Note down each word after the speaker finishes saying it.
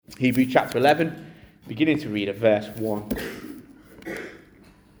Hebrews chapter 11, beginning to read at verse 1.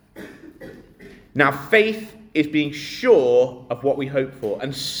 Now faith is being sure of what we hope for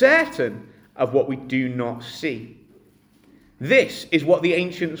and certain of what we do not see. This is what the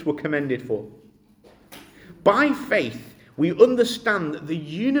ancients were commended for. By faith, we understand that the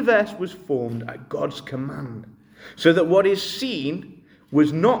universe was formed at God's command, so that what is seen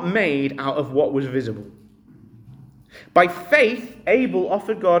was not made out of what was visible. By faith, Abel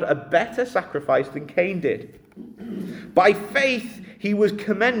offered God a better sacrifice than Cain did. By faith, he was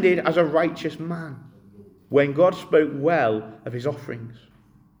commended as a righteous man, when God spoke well of his offerings.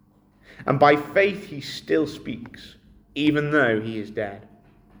 And by faith, he still speaks, even though he is dead.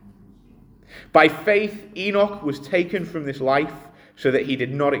 By faith, Enoch was taken from this life so that he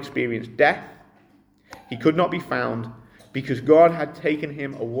did not experience death. He could not be found because God had taken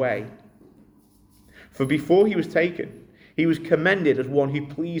him away. For before he was taken, he was commended as one who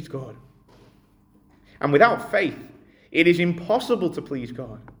pleased God. And without faith, it is impossible to please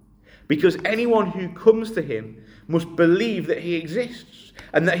God, because anyone who comes to him must believe that he exists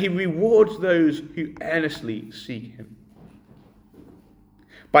and that he rewards those who earnestly seek him.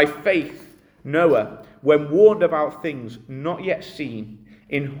 By faith, Noah, when warned about things not yet seen,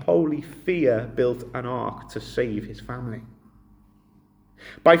 in holy fear built an ark to save his family.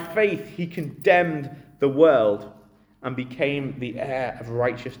 By faith, he condemned the world and became the heir of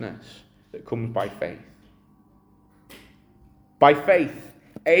righteousness that comes by faith. By faith,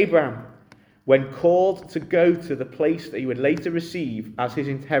 Abraham, when called to go to the place that he would later receive as his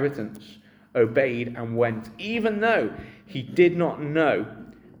inheritance, obeyed and went, even though he did not know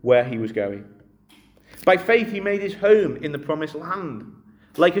where he was going. By faith, he made his home in the promised land,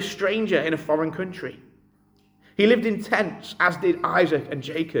 like a stranger in a foreign country. He lived in tents, as did Isaac and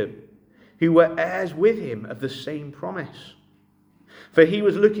Jacob, who were heirs with him of the same promise. For he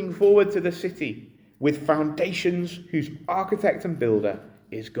was looking forward to the city with foundations whose architect and builder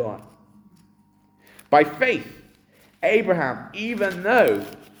is God. By faith, Abraham, even though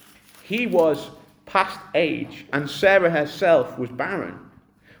he was past age and Sarah herself was barren,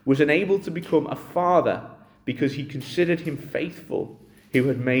 was enabled to become a father because he considered him faithful who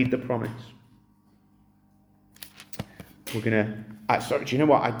had made the promise. We're going to... sorry, do you know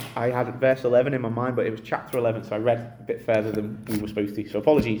what? I had verse 11 in my mind, but it was chapter 11, so I read a bit further than we were supposed to, so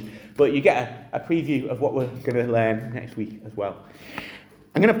apologies. But you get a preview of what we're going to learn next week as well.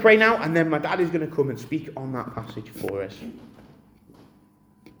 I'm going to pray now, and then my dad is going to come and speak on that passage for us.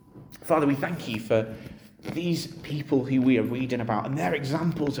 Father, we thank you for these people who we are reading about, and their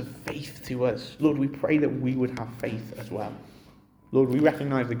examples of faith to us. Lord, we pray that we would have faith as well. Lord, we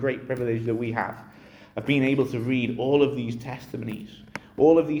recognise the great privilege that we have of being able to read all of these testimonies,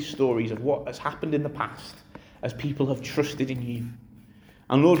 all of these stories of what has happened in the past as people have trusted in you.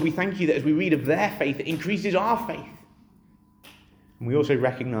 And Lord, we thank you that as we read of their faith, it increases our faith. And we also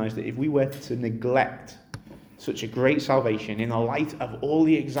recognise that if we were to neglect such a great salvation in the light of all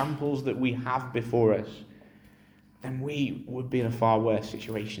the examples that we have before us, then we would be in a far worse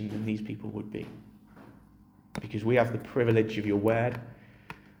situation than these people would be. Because we have the privilege of your word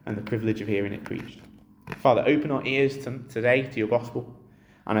and the privilege of hearing it preached. Father, open our ears today to your gospel.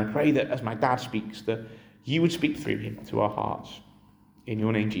 And I pray that as my dad speaks, that you would speak through him to our hearts. In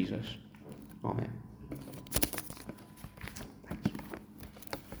your name, Jesus. Amen.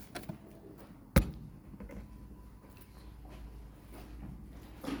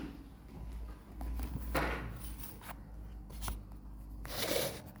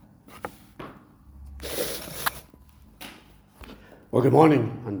 Well, good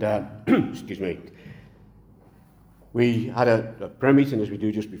morning, and excuse me. We had a prayer meeting, as we do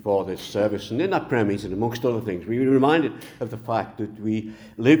just before this service, and in that prayer meeting, amongst other things, we were reminded of the fact that we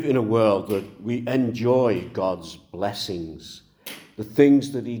live in a world that we enjoy God's blessings, the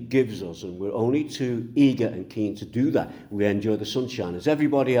things that he gives us, and we're only too eager and keen to do that. We enjoy the sunshine, as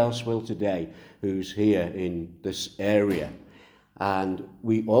everybody else will today who's here in this area. And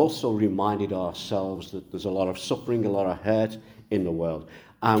we also reminded ourselves that there's a lot of suffering, a lot of hurt in the world.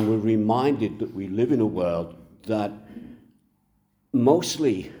 And we're reminded that we live in a world that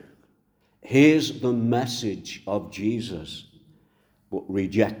mostly hears the message of Jesus, but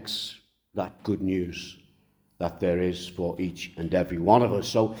rejects that good news that there is for each and every one of us.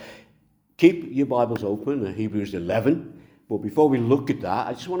 So keep your Bibles open at Hebrews 11. But before we look at that,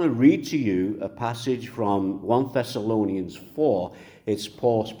 I just want to read to you a passage from 1 Thessalonians 4. It's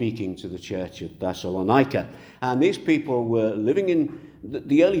Paul speaking to the church at Thessalonica. And these people were living in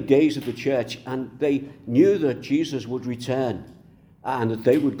the early days of the church, and they knew that Jesus would return and that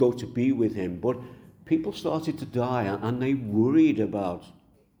they would go to be with him. But people started to die, and they worried about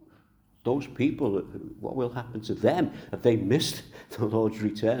those people, what will happen to them if they missed the Lord's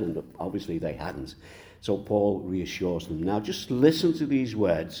return? And obviously they hadn't. So Paul reassures them. Now just listen to these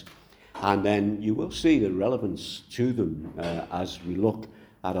words, and then you will see the relevance to them as we look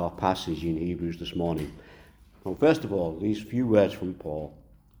at our passage in Hebrews this morning. Well, first of all, these few words from Paul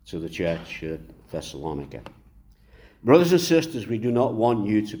to the church at Thessalonica. Brothers and sisters, we do not want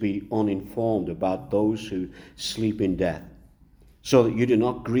you to be uninformed about those who sleep in death, so that you do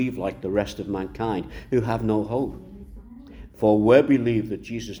not grieve like the rest of mankind, who have no hope. For we believe that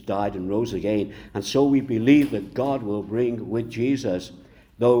Jesus died and rose again, and so we believe that God will bring with Jesus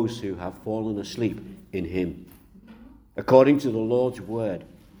those who have fallen asleep in him. According to the Lord's word,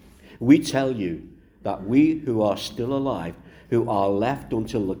 we tell you that we who are still alive, who are left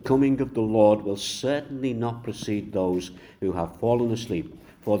until the coming of the Lord, will certainly not precede those who have fallen asleep.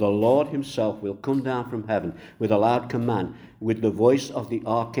 For the Lord himself will come down from heaven with a loud command, with the voice of the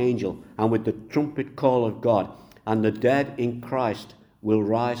archangel, and with the trumpet call of God, and the dead in Christ will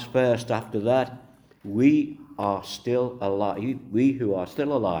rise first. After that, we are still alive. We who are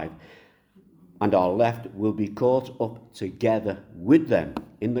still alive and are left will be caught up together with them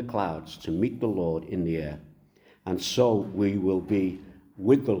in the clouds to meet the Lord in the air. And so we will be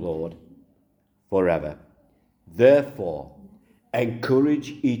with the Lord forever. Therefore,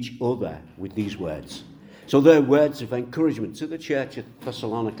 encourage each other with these words. So they're words of encouragement to the church at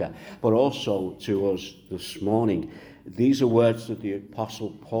Thessalonica, but also to us this morning. These are words that the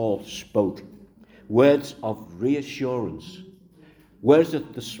Apostle Paul spoke. Words of reassurance. Words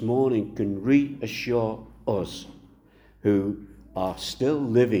that this morning can reassure us who are still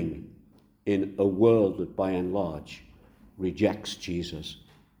living in a world that by and large rejects Jesus.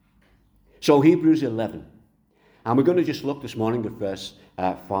 So Hebrews 11. And we're going to just look this morning at verse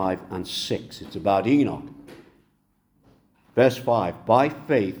 5 and 6. It's about Enoch. Verse 5, by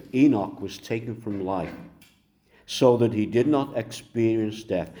faith Enoch was taken from life, so that he did not experience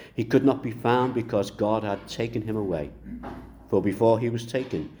death. He could not be found because God had taken him away. For before he was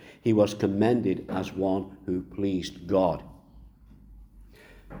taken, he was commended as one who pleased God.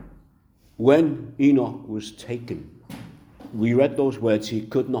 When Enoch was taken, we read those words, he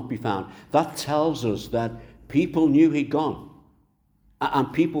could not be found. That tells us that people knew he'd gone.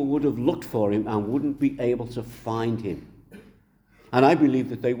 And people would have looked for him and wouldn't be able to find him. And I believe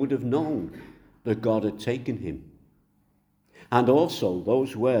that they would have known that God had taken him. And also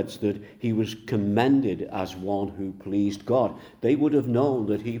those words that he was commended as one who pleased God. They would have known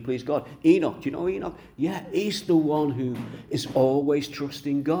that he pleased God. Enoch, do you know Enoch? Yeah, he's the one who is always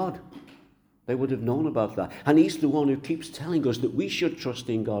trusting God. They would have known about that. And he's the one who keeps telling us that we should trust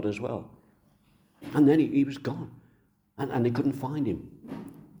in God as well. And then he was gone. And they couldn't find him.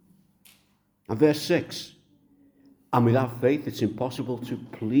 And verse 6. And without faith it's impossible to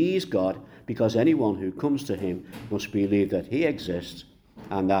please God, because anyone who comes to him must believe that he exists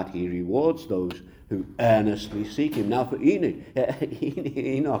and that he rewards those who earnestly seek him. Now for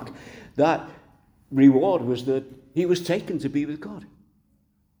Enoch, that reward was that he was taken to be with God.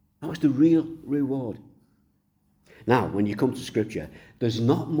 That was the real reward. Now, when you come to Scripture, there's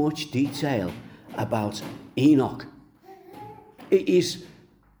not much detail about Enoch. It is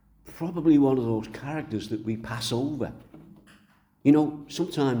probably one of those characters that we pass over. You know,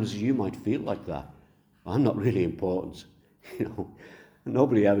 sometimes you might feel like that. I'm not really important.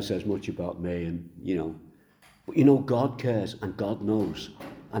 Nobody ever says much about me, and but God cares and God knows,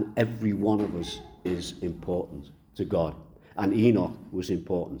 and every one of us is important to God, and Enoch was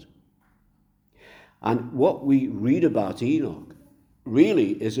important. And what we read about Enoch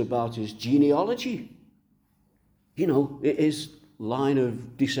really is about his genealogy. His line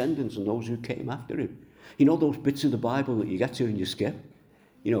of descendants and those who came after him. Those bits of the Bible that you get to and you skip,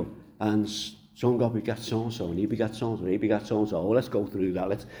 and son God begat so-and-so, and he begat so-and-so, and he begat so-and-so. Oh, let's go through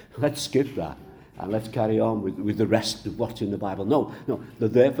that. Let's skip that, and let's carry on with the rest of what's in the Bible. No, they're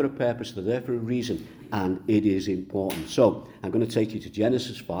there for a purpose, they're there for a reason, and it is important. So, I'm going to take you to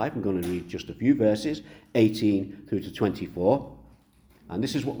Genesis 5. I'm going to read just a few verses, 18 through to 24, and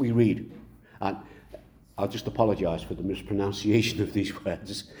this is what we read. And I'll just apologise for the mispronunciation of these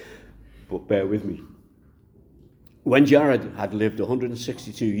words, but bear with me. When Jared had lived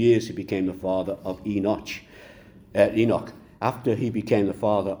 162 years, he became the father of Enoch. After he became the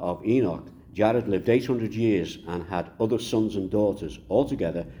father of Enoch, Jared lived 800 years and had other sons and daughters.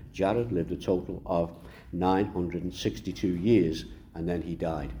 Altogether, Jared lived a total of 962 years, and then he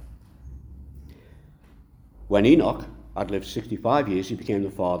died. When Enoch had lived 65 years, he became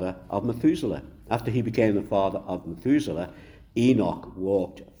the father of Methuselah. After he became the father of Methuselah, Enoch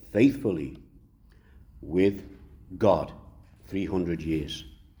walked faithfully with God 300 years.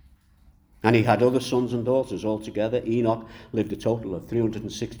 And he had other sons and daughters altogether. Enoch lived a total of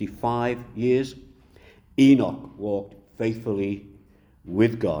 365 years. Enoch walked faithfully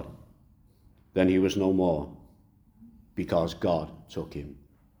with God. Then he was no more, because God took him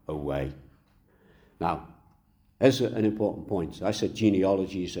away. Now, here's an important point. I said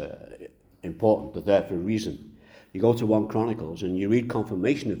genealogies are important, they're there for a reason. You go to 1 Chronicles and you read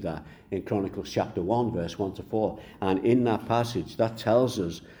confirmation of that in Chronicles chapter 1, verse 1 to 4. And in that passage, that tells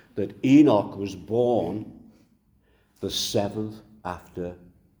us that Enoch was born the 7th after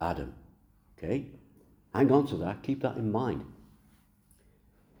Adam. Okay? Hang on to that. Keep that in mind.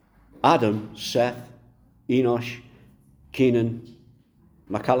 Adam, Seth, Enosh, Kenan,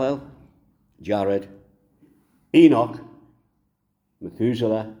 Machalel, Jared, Enoch,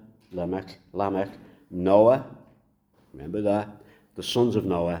 Methuselah, Lamech, Noah, remember that, the sons of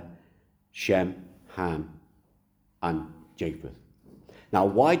Noah, Shem, Ham, and Japheth. Now,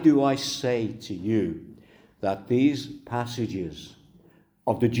 why do I say to you that these passages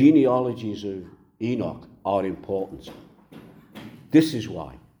of the genealogies of Enoch are important? This is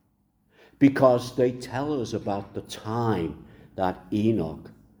why. Because they tell us about the time that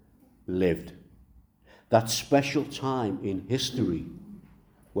Enoch lived. That special time in history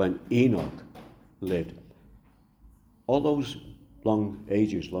when Enoch lived. All those long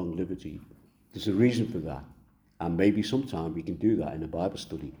ages, long liberty, there's a reason for that. And maybe sometime we can do that in a Bible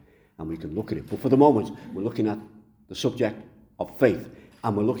study and we can look at it. But for the moment, we're looking at the subject of faith,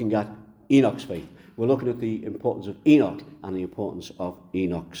 and we're looking at Enoch's faith. We're looking at the importance of Enoch and the importance of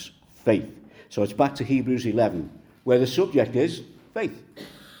Enoch's faith. So it's back to Hebrews 11, where the subject is faith.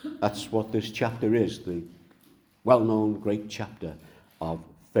 That's what this chapter is, the well-known great chapter of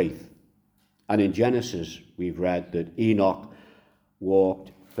faith. And in Genesis, we've read that Enoch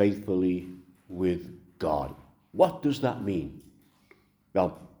walked faithfully with God. What does that mean?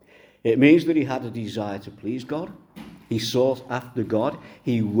 Well, it means that he had a desire to please God. He sought after God.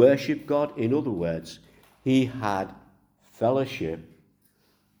 He worshipped God. In other words, he had fellowship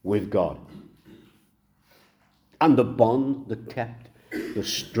with God. And the bond that kept the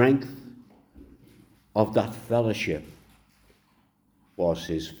strength of that fellowship was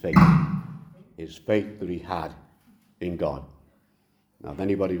his faith that he had in God. Now, if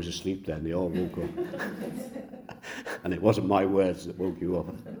anybody was asleep then, they all woke up. And it wasn't my words that woke you up,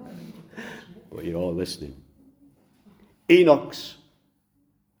 but you're all listening. Enoch's,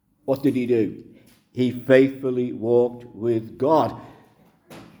 what did he do? He faithfully walked with God.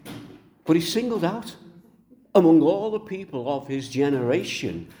 But he singled out among all the people of his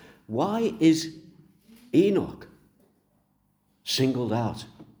generation. Why is Enoch singled out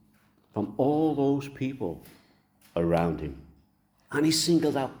from all those people around him? And he's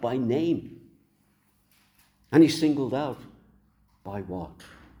singled out by name. And he's singled out by what?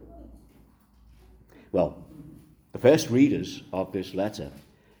 Well, the first readers of this letter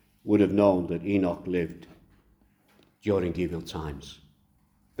would have known that Enoch lived during evil times.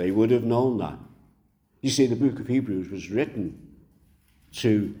 They would have known that. You see, the book of Hebrews was written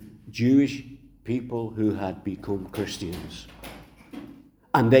to Jewish people who had become Christians.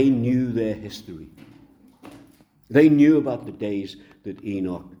 And they knew their history. They knew about the days that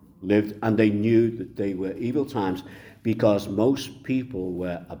Enoch lived, and they knew that they were evil times because most people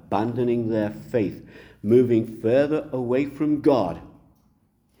were abandoning their faith, moving further away from God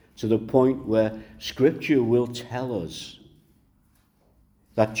to the point where Scripture will tell us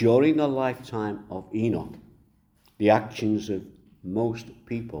that during the lifetime of Enoch, the actions of most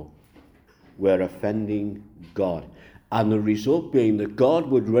people were offending God, and the result being that God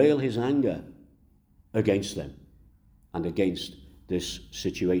would rail his anger against them and against this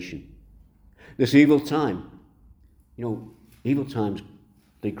situation. This evil time, evil times,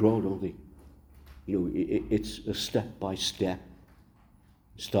 they grow, don't they? It's a step-by-step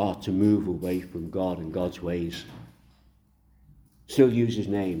start to move away from God and God's ways. Still use his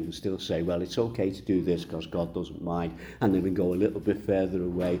name and still say, well, it's okay to do this because God doesn't mind. And then we go a little bit further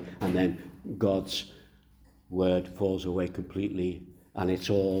away, and then God's word falls away completely, and it's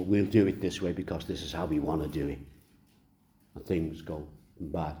all, we'll do it this way because this is how we want to do it. And things go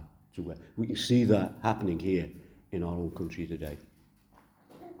bad to where we can see that happening here in our own country today.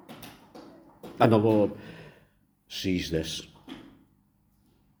 And the Lord sees this.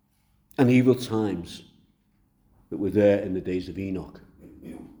 And evil times that were there in the days of Enoch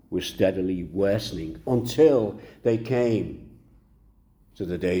were steadily worsening until they came to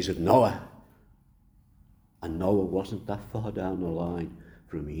the days of Noah. And Noah wasn't that far down the line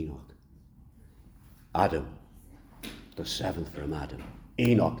from Enoch. Adam, the seventh from Adam.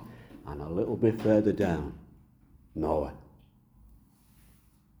 Enoch, and a little bit further down, Noah.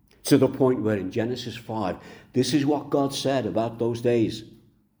 To the point where in Genesis 5, this is what God said about those days.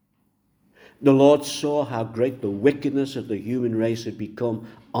 The Lord saw how great the wickedness of the human race had become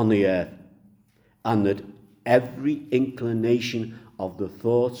on the earth, and that every inclination of the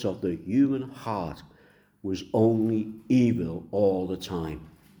thoughts of the human heart was only evil all the time.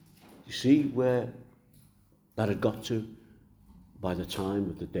 You see where that had got to by the time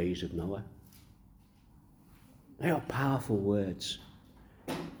of the days of Noah? They are powerful words.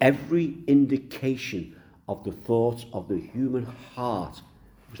 Every indication of the thoughts of the human heart.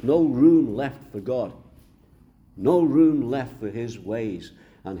 There's no room left for God. No room left for his ways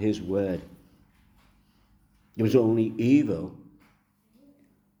and his word. It was only evil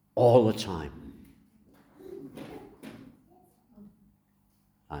all the time.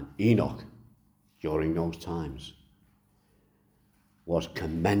 And Enoch, during those times, was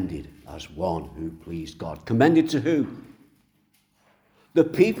commended as one who pleased God. Commended to who? The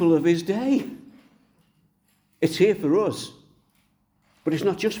people of his day. It's here for us. But it's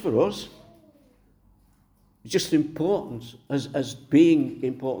not just for us. It's just important as being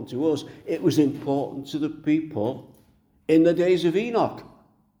important to us. It was important to the people in the days of Enoch.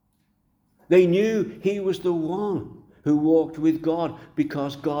 They knew he was the one who walked with God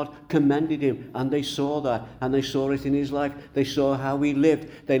because God commended him, and they saw that, and they saw it in his life. They saw how he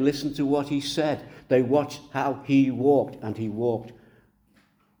lived. They listened to what he said. They watched how he walked, and he walked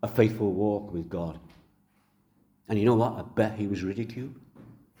a faithful walk with God. And you know what? I bet he was ridiculed.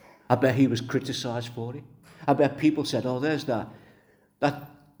 I bet he was criticized for it. I bet people said, oh, there's that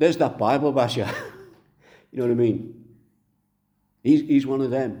Bible basher. You know what I mean? He's one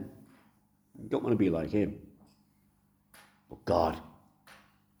of them. You don't want to be like him. But God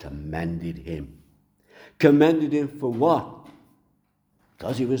commended him. Commended him for what?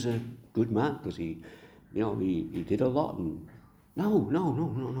 Because he was a good man. Because he did a lot. And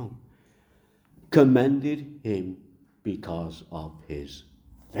no. Commended him because of his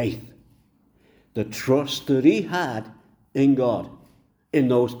faith. The trust that he had in God in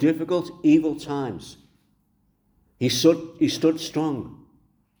those difficult, evil times. He stood strong.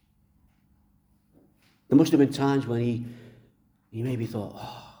 There must have been times when he maybe thought,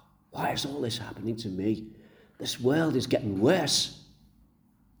 oh, why is all this happening to me? This world is getting worse.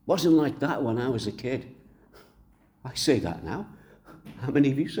 Wasn't like that when I was a kid. I say that now. How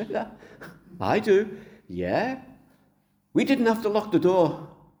many of you say that? I do. Yeah. We didn't have to lock the door.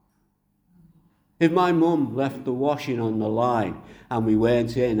 If my mum left the washing on the line and we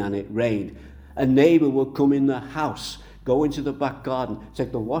weren't in and it rained, a neighbour would come in the house, go into the back garden,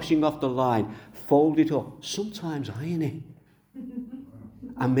 take the washing off the line, fold it up, sometimes iron it,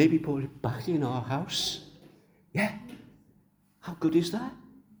 and maybe put it back in our house. Yeah. How good is that?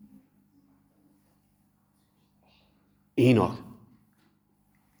 Enoch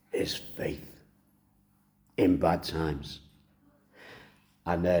is faith in bad times.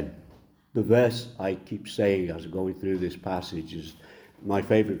 And then the verse I keep saying as I'm going through this passage is my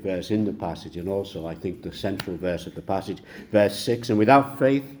favourite verse in the passage, and also I think the central verse of the passage, verse 6. And without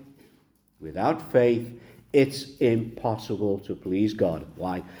faith, it's impossible to please God.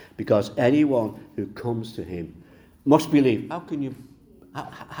 Why? Because anyone who comes to him must believe. How can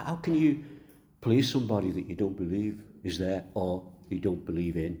you please somebody that you don't believe is there or you don't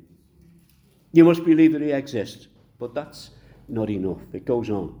believe in? You must believe that he exists, but that's not enough. It goes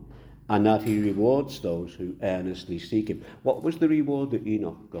on. And that he rewards those who earnestly seek him. What was the reward that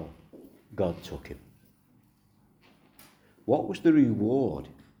Enoch got? God took him. What was the reward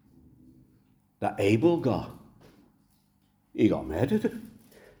that Abel got? He got murdered.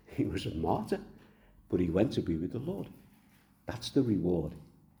 He was a martyr. But he went to be with the Lord. That's the reward.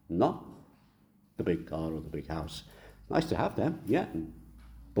 Not the big car or the big house. Nice to have them, yeah.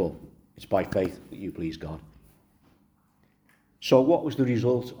 But it's by faith that you please God. So what was the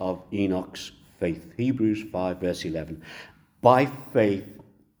result of Enoch's faith? Hebrews 5 verse 11. By faith,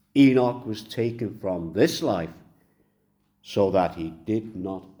 Enoch was taken from this life so that he did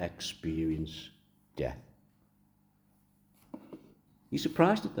not experience death. You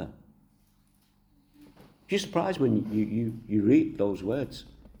surprised at that? You're surprised when you read those words.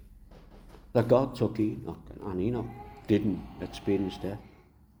 That God took Enoch and Enoch didn't experience death.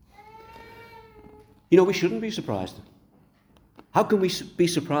 You know, we shouldn't be surprised. How can we be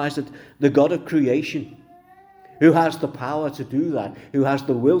surprised at the God of creation, who has the power to do that, who has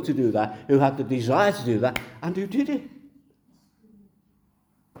the will to do that, who had the desire to do that, and who did it?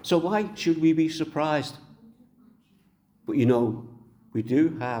 So why should we be surprised? But you know, we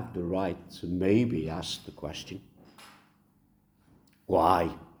do have the right to maybe ask the question,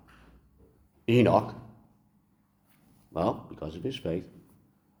 why Enoch? Well, because of his faith.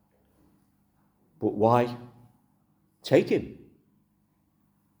 But why take him?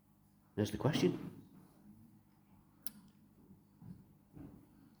 There's the question.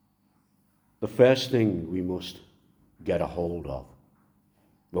 The first thing we must get a hold of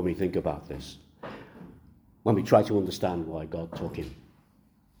when we think about this, when we try to understand why God took him,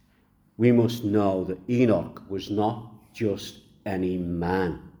 we must know that Enoch was not just any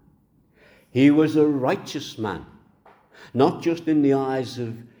man. He was a righteous man, not just in the eyes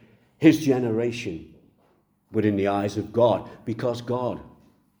of his generation, but in the eyes of God, because God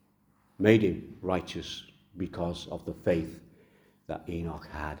made him righteous because of the faith that Enoch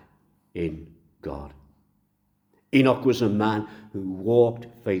had in God. Enoch was a man who walked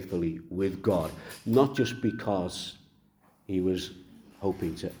faithfully with God, not just because he was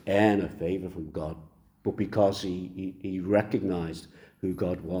hoping to earn a favor from God, but because he recognized who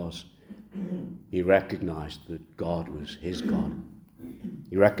God was. He recognized that God was his God.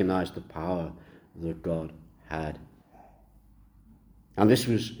 He recognized the power that God had. And this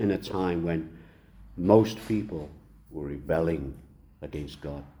was in a time when most people were rebelling against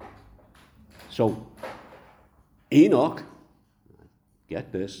God. So Enoch,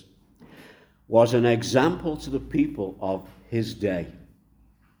 get this, was an example to the people of his day.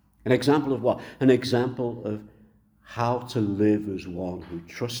 An example of what? An example of how to live as one who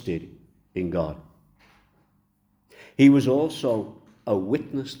trusted in God. He was also a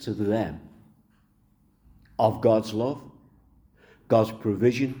witness to them of God's love, God's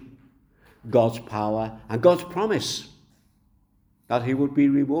provision, God's power, and God's promise that he would be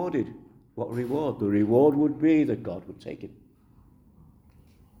rewarded. What reward? The reward would be that God would take him.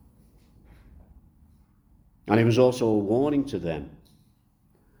 And he was also a warning to them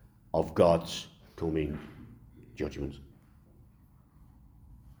of God's coming judgment.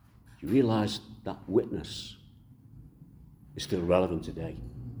 Do you realize that witness is still relevant today?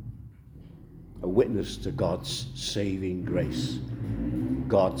 A witness to God's saving grace,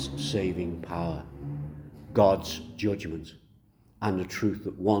 God's saving power, God's judgment, and the truth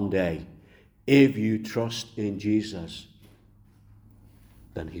that one day, if you trust in Jesus,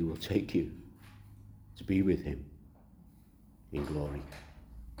 then he will take you to be with him in glory.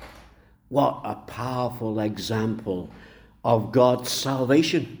 What a powerful example of God's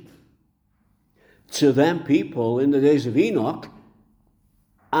salvation to them people in the days of Enoch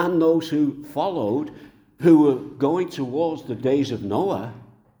and those who followed, who were going towards the days of Noah,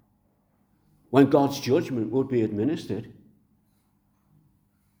 when God's judgment would be administered.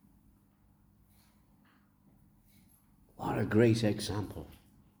 What a great example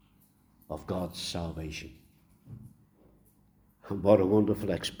of God's salvation. And what a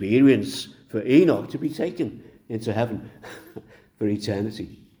wonderful experience for Enoch to be taken into heaven for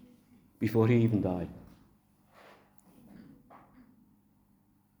eternity before he even died.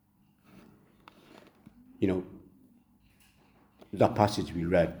 You know, that passage we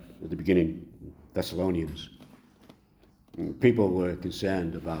read at the beginning, Thessalonians, people were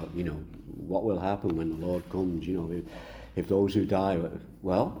concerned about, what will happen when the Lord comes, if those who die,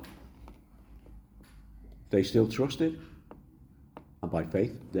 well, they still trusted, and by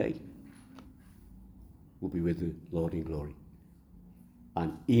faith they will be with the Lord in glory.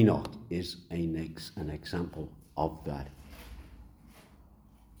 And Enoch is an example of that.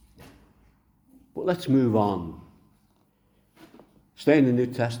 But let's move on. Stay in the New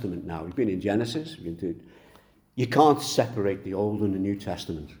Testament now. We've been in Genesis. You can't separate the Old and the New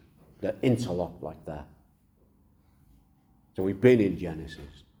Testament. They're interlocked like that. So we've been in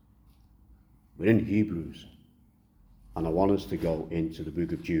Genesis. We're in Hebrews. And I want us to go into the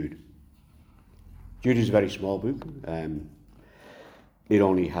book of Jude. Jude is a very small book. It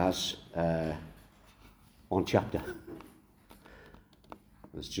only has one chapter.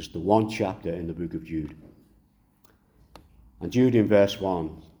 It's just the one chapter in the book of Jude. And Jude in verse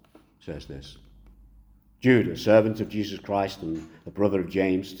 1 says this: Jude, a servant of Jesus Christ and a brother of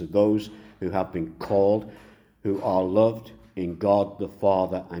James, to those who have been called, who are loved in God the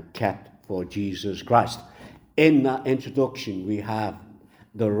Father and kept for Jesus Christ. In that introduction, we have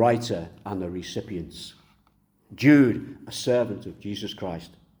the writer and the recipients. Jude, a servant of Jesus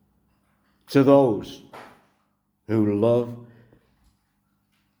Christ, to those who love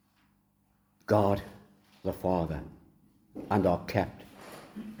God the Father and are kept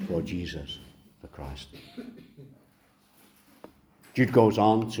for Jesus the Christ. Jude goes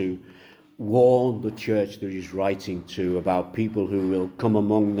on to warn the church that he's writing to about people who will come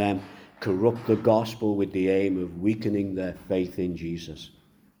among them, corrupt the gospel with the aim of weakening their faith in Jesus.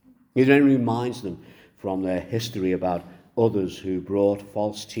 He then reminds them from their history about others who brought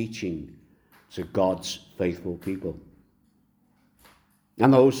false teaching to God's faithful people.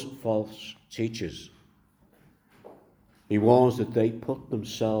 And those false teachers, he warns that they put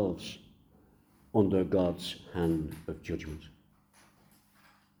themselves under God's hand of judgment.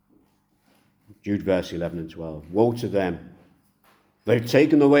 Jude verse 11 and 12. Woe to them. They've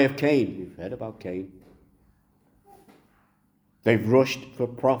taken the way of Cain. You've heard about Cain. They've rushed for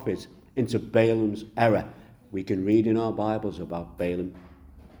profit into Balaam's error. We can read in our Bibles about Balaam.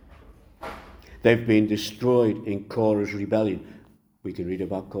 They've been destroyed in Korah's rebellion. We can read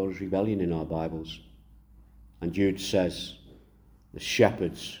about Korah's rebellion in our Bibles. And Jude says, the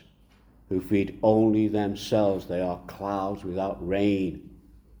shepherds who feed only themselves, they are clouds without rain.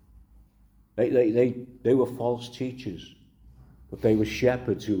 They were false teachers, but they were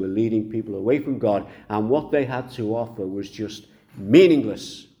shepherds who were leading people away from God, and what they had to offer was just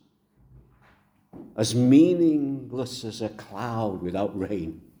meaningless. As meaningless as a cloud without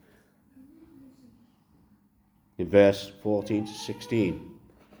rain. In verse 14 to 16,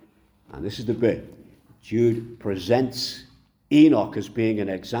 and this is the bit, Jude presents Enoch as being an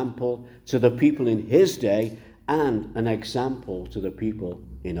example to the people in his day and an example to the people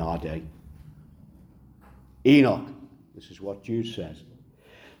in our day. Enoch, this is what Jude says.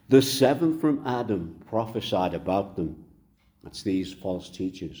 The seven from Adam prophesied about them. That's these false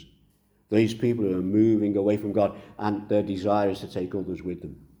teachers. These people who are moving away from God, and their desire is to take others with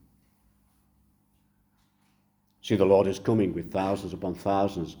them. See, the Lord is coming with thousands upon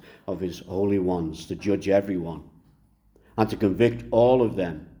thousands of his holy ones to judge everyone and to convict all of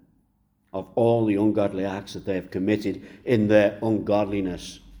them of all the ungodly acts that they have committed in their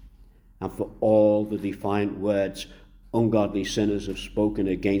ungodliness, and for all the defiant words ungodly sinners have spoken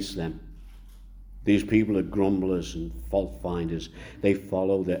against them. These people are grumblers and fault finders. They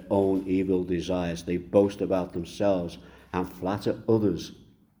follow their own evil desires. They boast about themselves and flatter others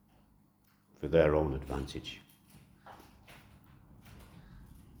for their own advantage.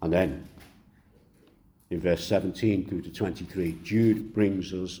 And then, in verse 17 through to 23, Jude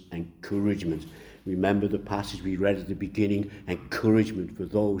brings us encouragement. Remember the passage we read at the beginning, encouragement for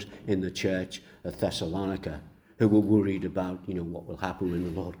those in the church at Thessalonica who were worried about, what will happen when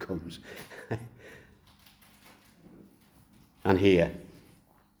the Lord comes. And here,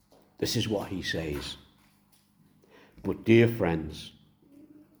 this is what he says. But dear friends,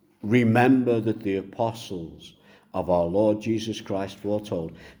 remember that the apostles of our Lord Jesus Christ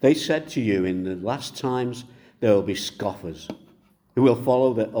foretold. They said to you, in the last times there will be scoffers who will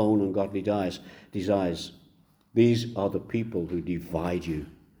follow their own ungodly desires. These are the people who divide you,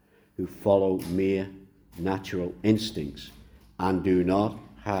 who follow mere natural instincts and do not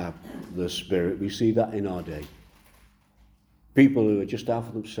have the Spirit. We see that in our day. People who are just out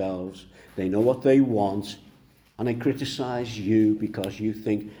for themselves, they know what they want, and they criticize you because you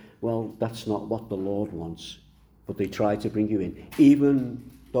think, well, that's not what the Lord wants. But they try to bring you in. Even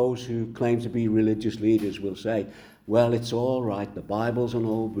those who claim to be religious leaders will say, well, it's all right, the Bible's an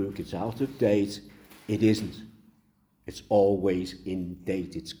old book, it's out of date. It isn't. It's always in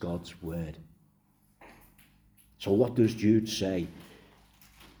date. It's God's word. So what does Jude say?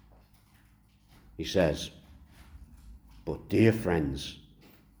 He says, but dear friends,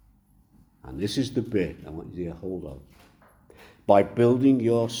 and this is the bit I want you to hold on, by building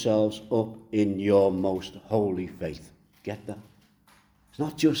yourselves up in your most holy faith. Get that? It's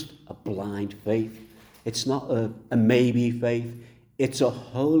not just a blind faith. It's not a maybe faith. It's a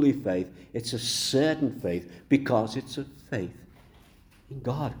holy faith. It's a certain faith because it's a faith in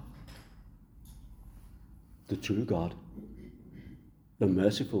God. The true God, the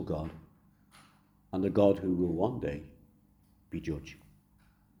merciful God, and the God who will one day be judge.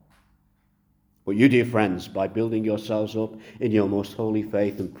 But you, dear friends, by building yourselves up in your most holy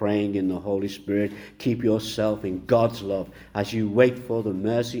faith and praying in the Holy Spirit, keep yourself in God's love as you wait for the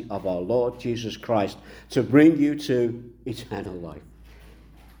mercy of our Lord Jesus Christ to bring you to eternal life.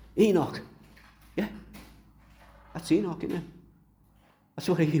 Enoch. Yeah. That's Enoch, isn't it? That's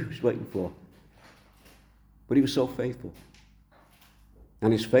what he was waiting for. But he was so faithful.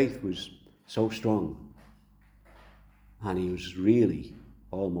 And his faith was so strong. And he was really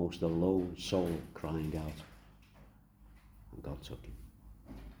almost a lone soul crying out. And God took him.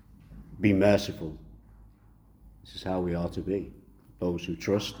 Be merciful. This is how we are to be. Those who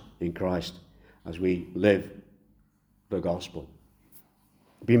trust in Christ as we live the gospel.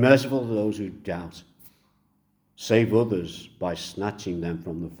 Be merciful to those who doubt. Save others by snatching them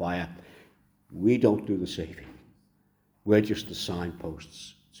from the fire. We don't do the saving. We're just the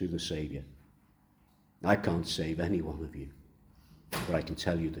signposts to the Saviour. I can't save any one of you, but I can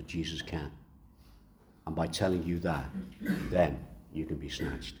tell you that Jesus can. And by telling you that, then you can be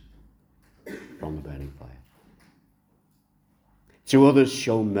snatched from the burning fire. To others,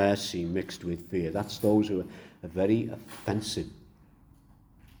 show mercy mixed with fear. That's those who are very offensive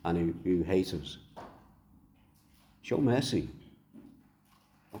and who hate us. Show mercy.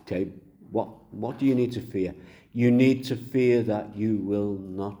 Okay, what do you need to fear? You need to fear that you will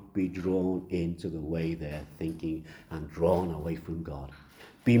not be drawn into the way they're thinking and drawn away from God.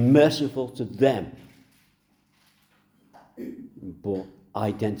 Be merciful to them, but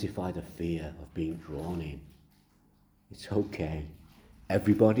identify the fear of being drawn in. It's okay.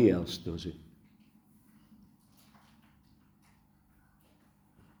 Everybody else does it.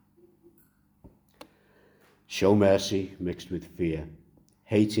 Show mercy mixed with fear,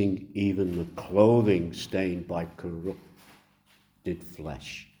 hating even the clothing stained by corrupted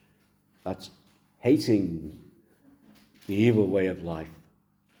flesh. That's hating the evil way of life.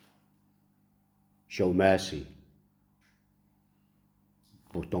 Show mercy,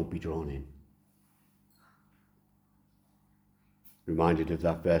 but don't be drawn in. Reminded of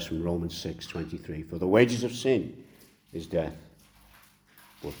that verse from Romans 6:23. For the wages of sin is death,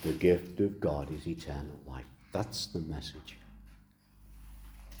 but the gift of God is eternal life. That's the message.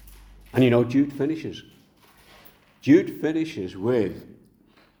 And Jude finishes. Jude finishes with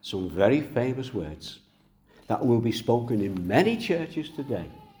some very famous words that will be spoken in many churches today.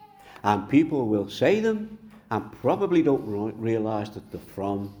 And people will say them and probably don't realize that they're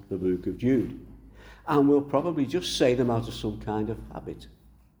from the book of Jude. And will probably just say them out of some kind of habit.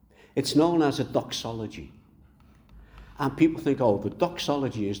 It's known as a doxology. And people think, the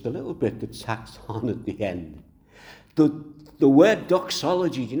doxology is the little bit that's tacked on at the end. The word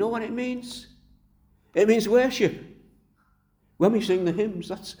doxology, do you know what it means? It means worship. When we sing the hymns,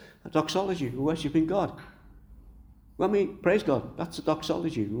 that's a doxology. We're worshipping God. When we praise God, that's a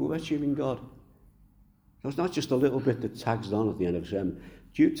doxology. We're worshipping God. So it's not just a little bit that tags on at the end of a sermon.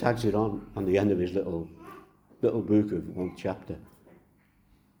 Jude tags it on the end of his little book of one chapter.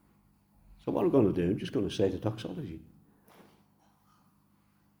 So what I'm going to do, I'm just going to say the doxology.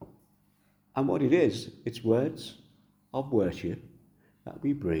 And what it is, it's words of worship that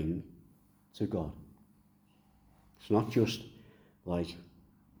we bring to God. It's not just like,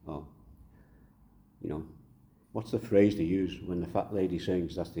 what's the phrase they use when the fat lady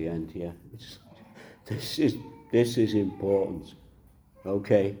sings? That's the end here. This is important,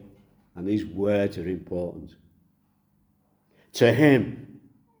 okay? And these words are important. To him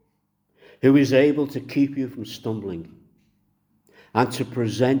who is able to keep you from stumbling and to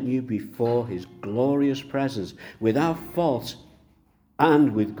present you before his glorious presence without fault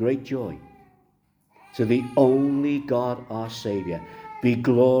and with great joy. To the only God our Saviour be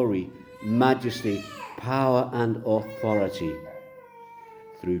glory, majesty, power and authority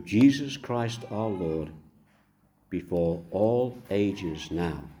through Jesus Christ our Lord, before all ages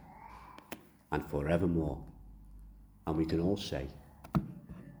now and forevermore. And we can all say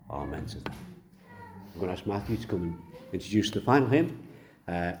amen to that. I'm going to ask Matthew to come and introduce the final hymn,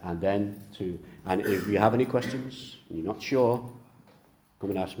 and if you have any questions and you're not sure, come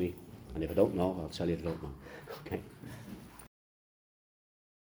and ask me, and if I don't know, I'll tell you I don't know. Okay.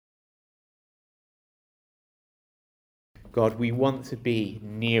 God, we want to be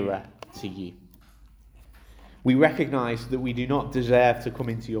nearer to you. We recognise that we do not deserve to come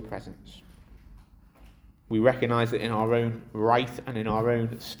into your presence. We recognise that in our own right and in our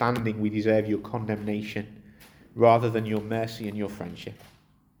own standing we deserve your condemnation rather than your mercy and your friendship.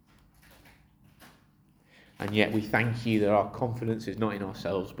 And yet we thank you that our confidence is not in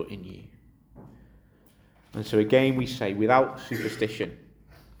ourselves but in you. And so again we say, without superstition,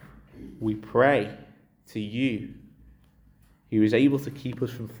 we pray to you who is able to keep us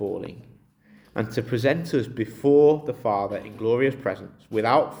from falling and to present us before the Father in glorious presence,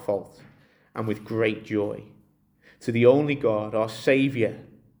 without fault and with great joy. To the only God, our Saviour,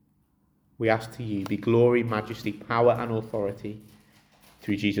 we ask to you, be glory, majesty, power and authority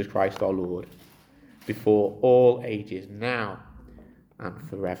through Jesus Christ our Lord, before all ages, now and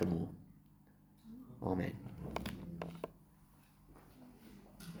forevermore. Amen.